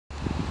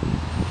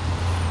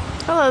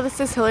Hello, this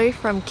is Hillary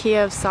from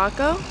Kia of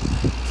Saco.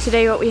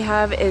 Today what we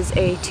have is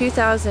a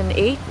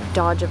 2008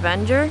 Dodge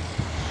Avenger.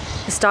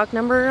 The stock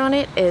number on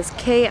it is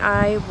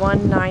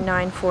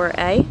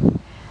KI1994A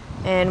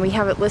and we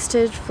have it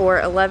listed for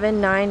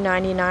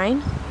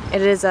 $11,999.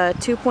 It is a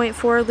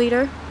 2.4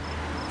 liter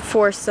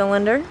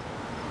 4-cylinder.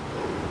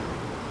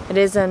 It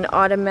is an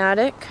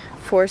automatic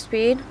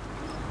 4-speed.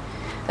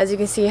 As you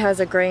can see, it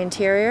has a gray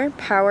interior,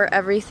 power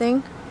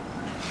everything.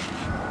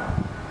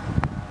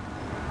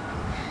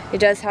 It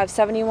does have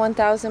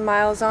 71,000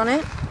 miles on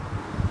it.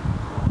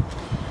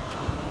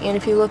 And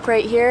if you look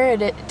right here,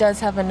 it does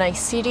have a nice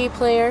CD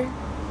player.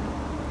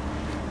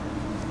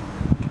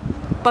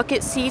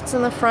 Bucket seats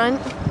in the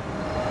front.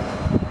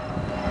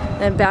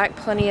 And back,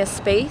 plenty of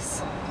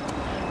space.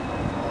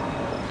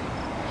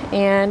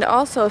 And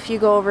also, if you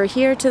go over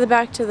here to the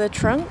back to the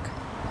trunk,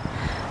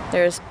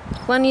 there's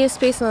plenty of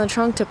space in the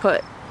trunk to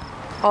put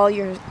all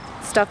your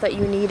stuff that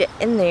you need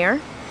in there.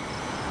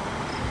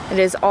 It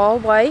is all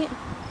white.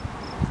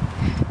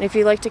 And if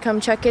you'd like to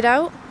come check it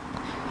out,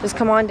 just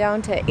come on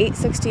down to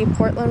 860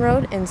 Portland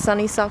Road in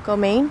sunny Saco,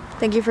 Maine.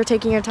 Thank you for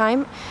taking your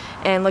time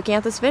and looking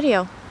at this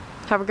video.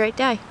 Have a great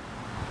day.